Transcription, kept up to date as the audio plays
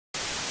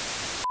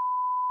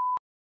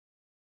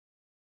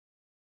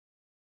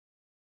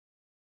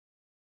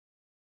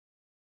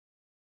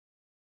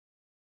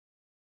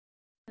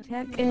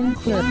Tech and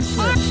Clips.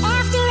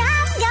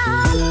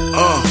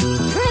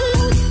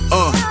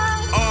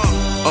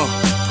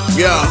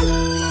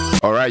 Yeah.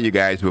 All right, you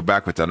guys, we're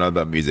back with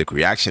another music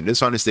reaction. This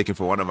one is taken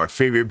from one of my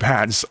favorite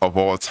bands of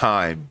all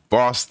time,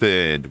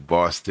 Boston.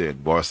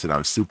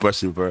 I'm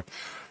super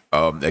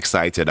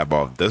excited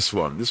about this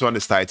one. This one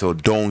is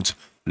titled "Don't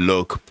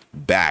Look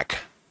Back."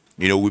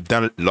 You know, we've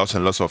done lots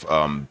and lots of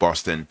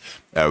Boston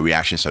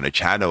reactions on the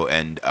channel,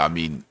 and I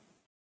mean,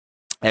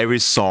 every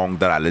song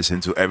that I listen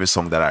to, every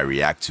song that I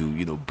react to,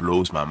 you know,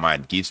 blows my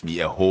mind, gives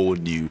me a whole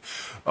new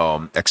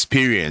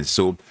experience.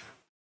 So,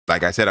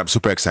 like I said, I'm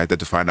super excited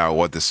to find out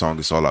what the song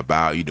is all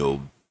about. You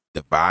know,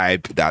 the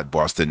vibe that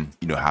Boston,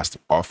 you know, has to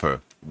offer.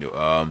 You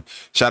know,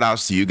 shout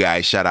outs to you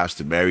guys, shout outs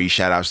to Mary,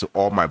 shout outs to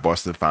all my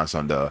Boston fans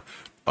on the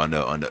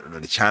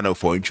channel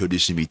for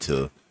introducing me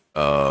to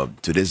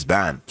this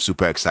band.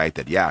 Super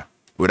excited. Yeah.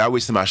 Without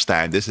wasting much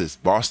time, this is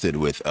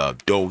Boston with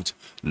 "Don't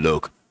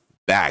Look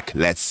Back."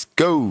 Let's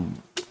go.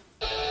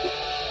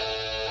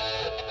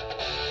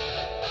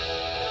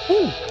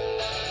 Woo.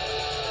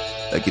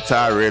 The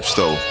guitar riffs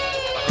though.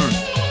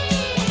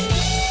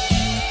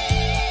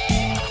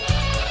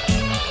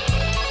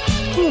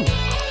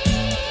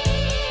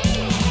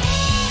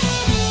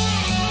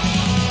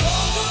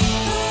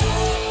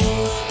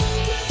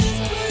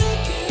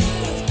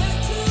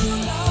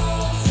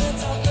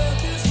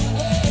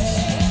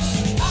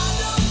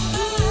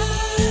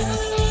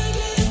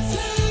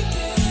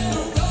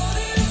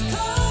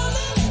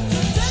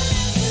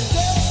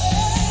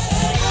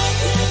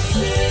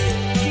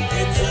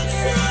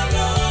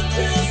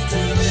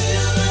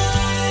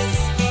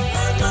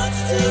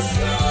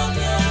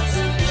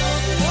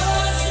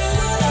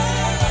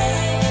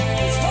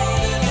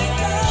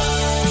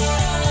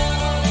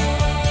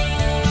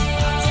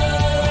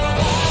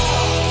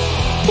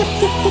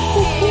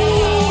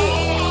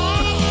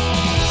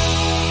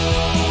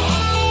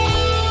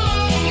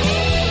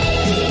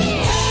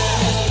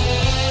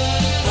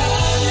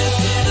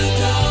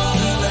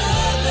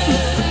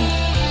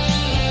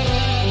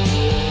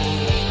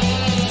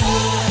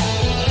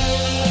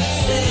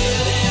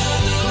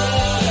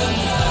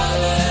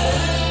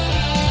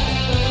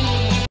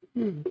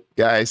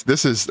 Guys,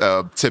 this is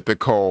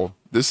typical.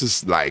 This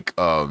is like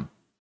a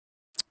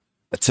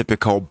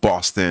typical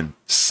Boston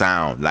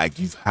sound. Like,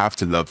 you have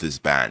to love this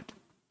band.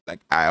 Like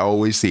I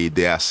always say,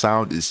 their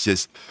sound is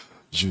just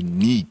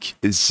unique.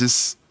 It's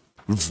just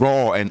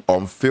raw and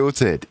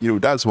unfiltered. You know,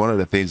 that's one of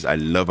the things I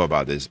love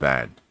about this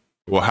band.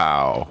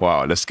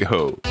 Wow, let's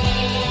go.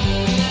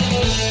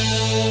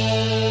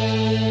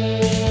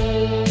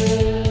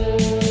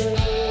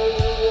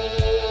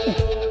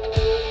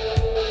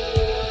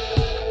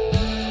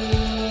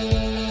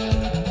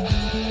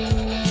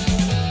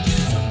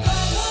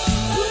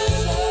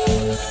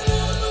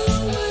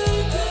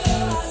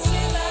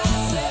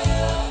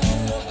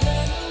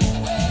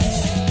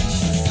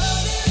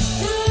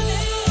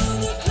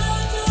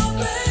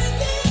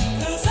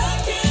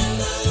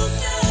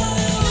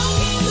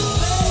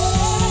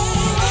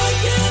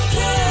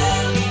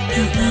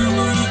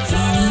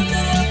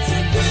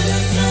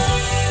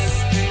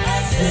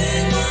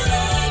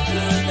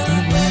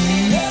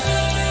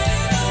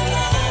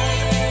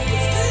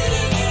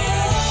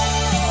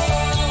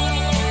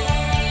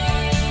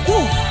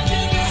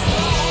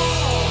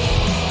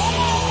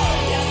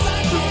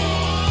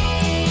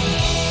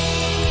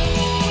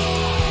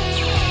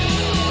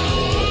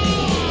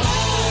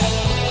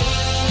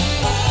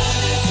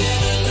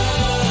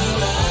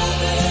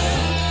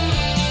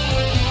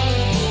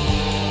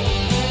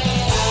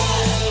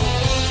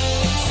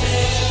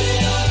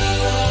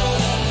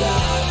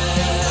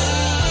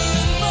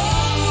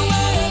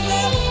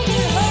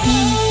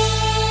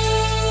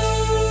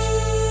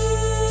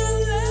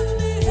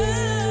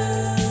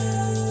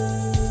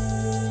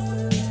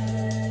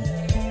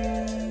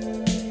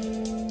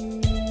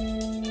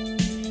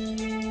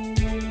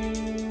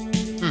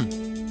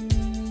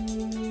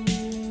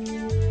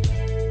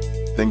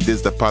 I think this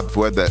is the part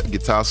where the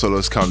guitar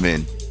solos come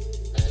in.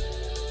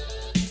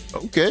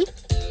 Okay.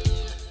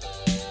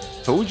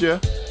 Told ya.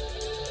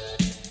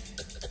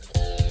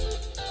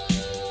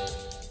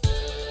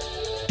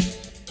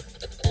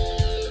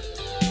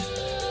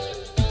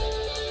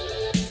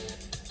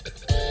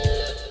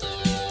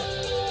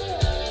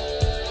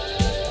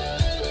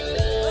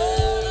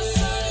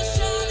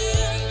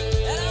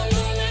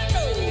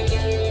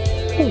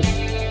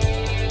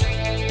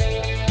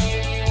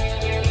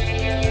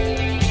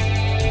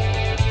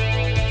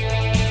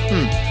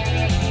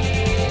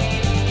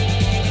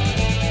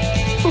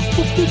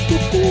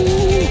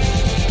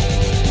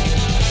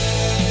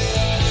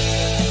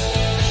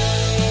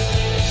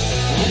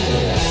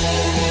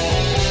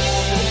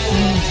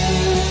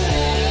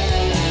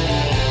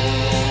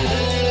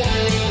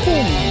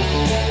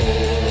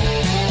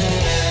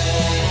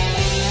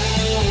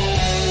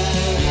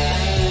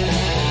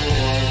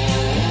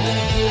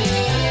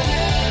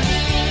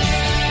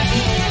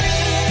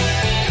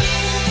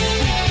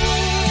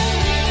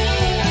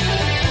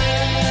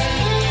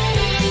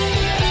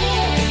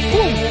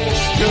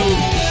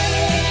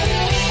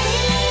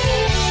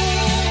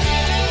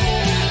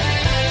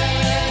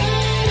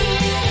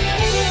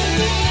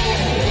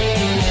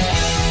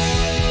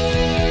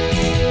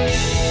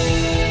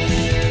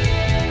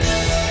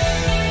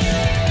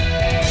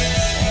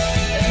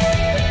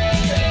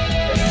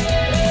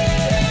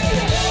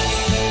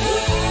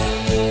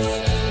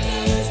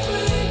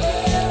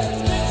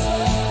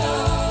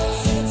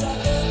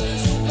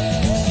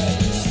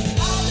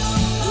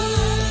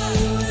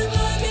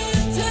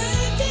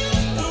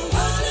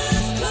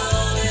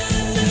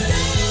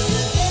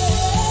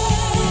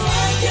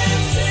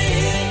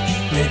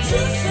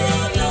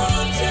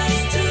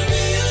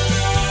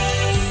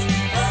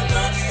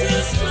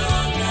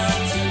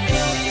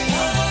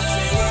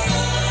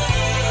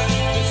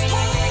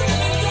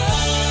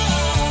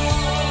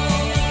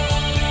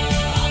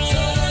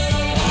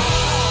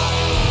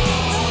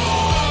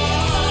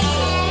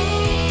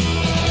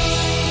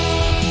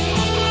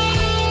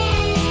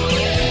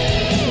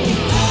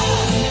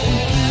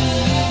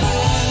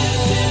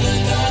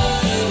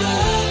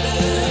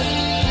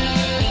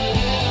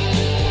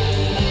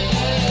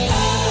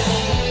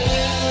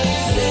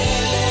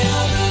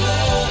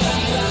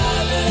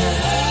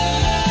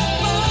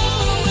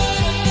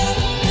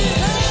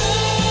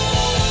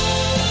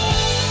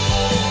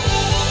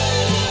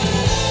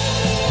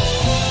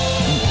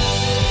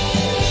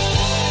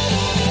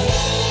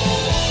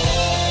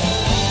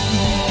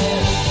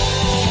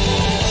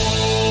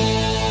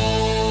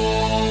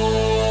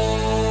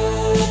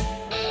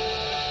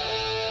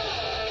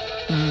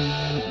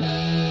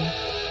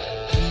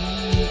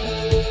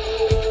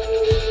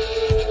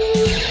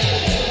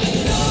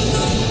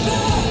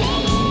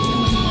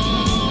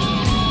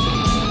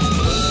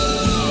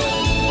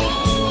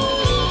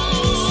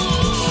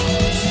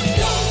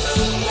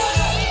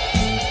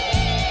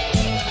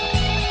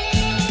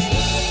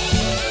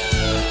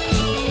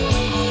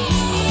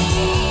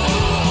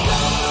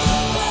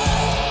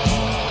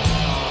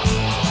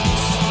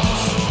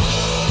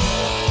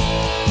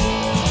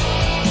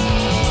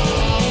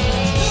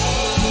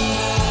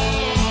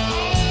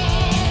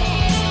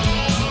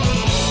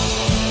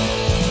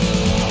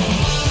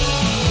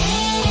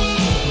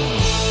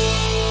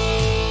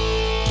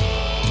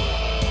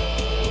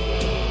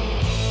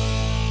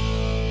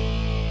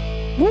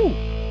 Woo.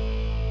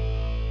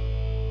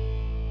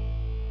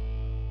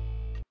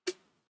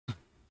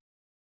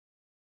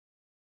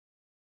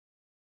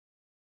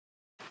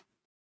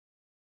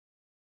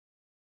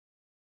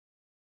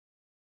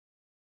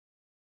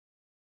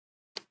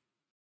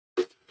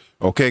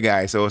 Okay,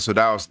 guys. So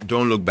that was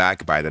 "Don't Look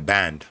Back" by the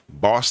band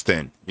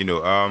Boston.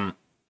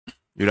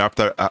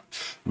 After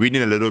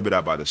reading a little bit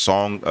about the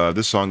song,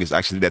 this song is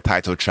actually the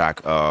title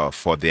track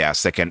for their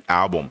second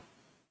album,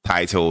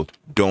 titled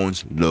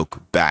 "Don't Look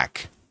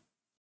Back."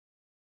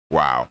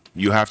 Wow,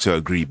 you have to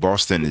agree,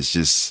 Boston is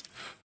just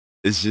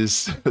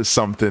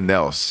something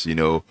else.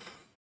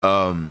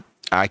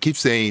 I keep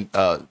saying,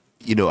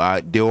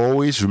 they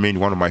always remain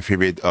one of my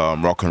favorite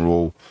rock and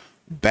roll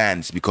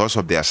bands because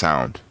of their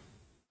sound.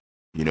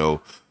 You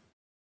know,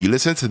 you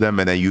listen to them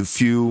and then you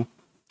feel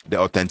the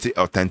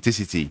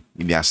authenticity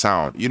in their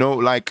sound.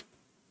 Like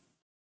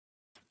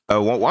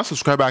one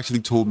subscriber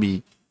actually told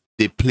me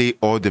they play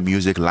all the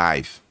music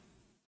live.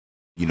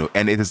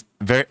 And it is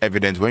very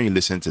evident when you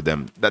listen to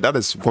them that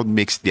is what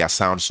makes their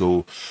sound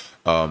so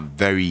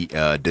very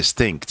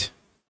distinct.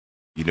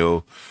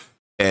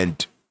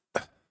 And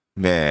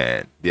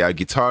man, their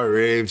guitar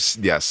riffs,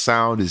 their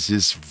sound is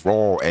just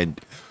raw, and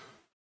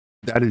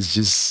that is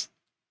just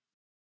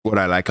what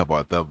I like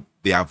about them.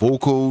 Their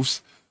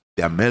vocals,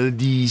 their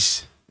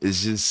melodies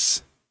is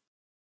just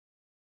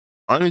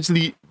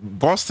honestly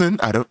Boston.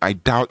 I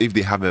doubt if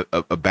they have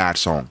a bad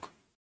song.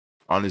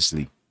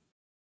 Honestly,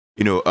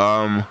 you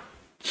know.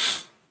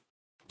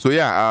 So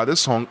yeah,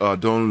 this song,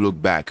 "Don't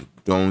Look Back."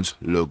 Don't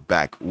look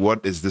back.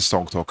 What is this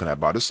song talking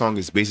about? This song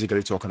is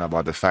basically talking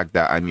about the fact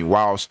that, I mean,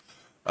 whilst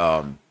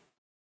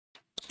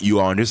you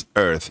are on this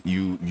earth,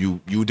 you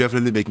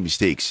definitely make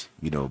mistakes,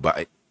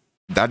 but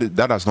that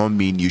does not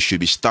mean you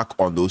should be stuck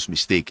on those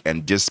mistakes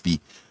and just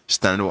be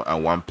standing at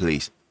one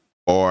place.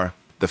 Or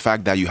the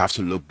fact that you have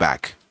to look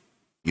back.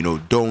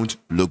 Don't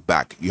look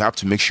back. You have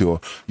to make sure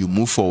you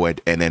move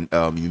forward, and then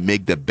you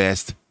make the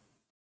best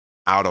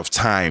out of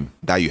time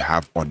that you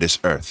have on this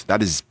earth.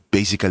 That is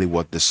basically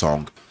what the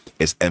song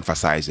is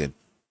emphasizing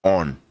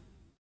on.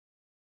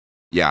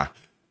 Yeah.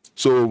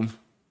 So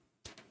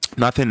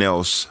nothing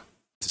else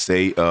to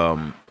say.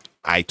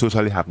 I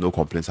totally have no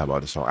complaints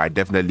about the song. I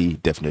definitely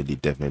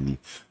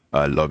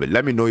love it.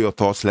 Let me know your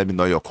thoughts. Let me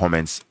know your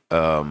comments,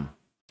 your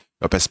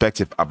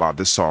perspective about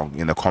this song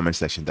in the comment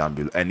section down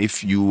below. And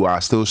if you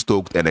are still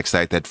stoked and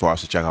excited for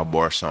us to check out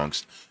more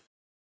songs,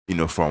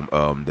 from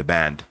the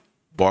band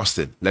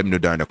Boston, let me know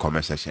down in the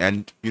comment section.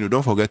 And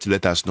don't forget to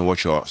let us know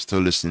what you're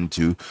still listening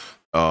to.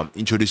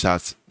 Introduce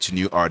us to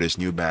new artists,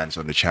 new bands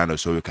on the channel,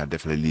 so we can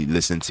definitely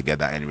listen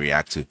together and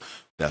react to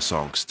their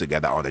songs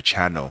together on the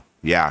channel.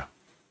 Yeah.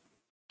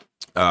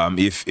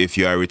 If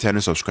you are a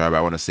returning subscriber,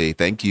 I want to say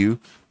thank you.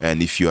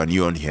 And if you are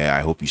new on here,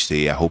 I hope you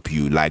stay. I hope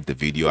you like the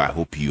video. I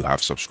hope you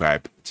have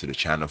subscribed to the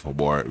channel for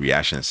more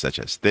reactions such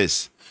as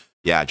this.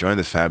 Yeah, join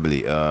the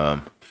family.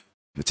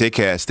 Take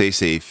care, stay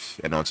safe,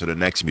 and on to the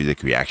next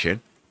music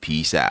reaction.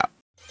 Peace out.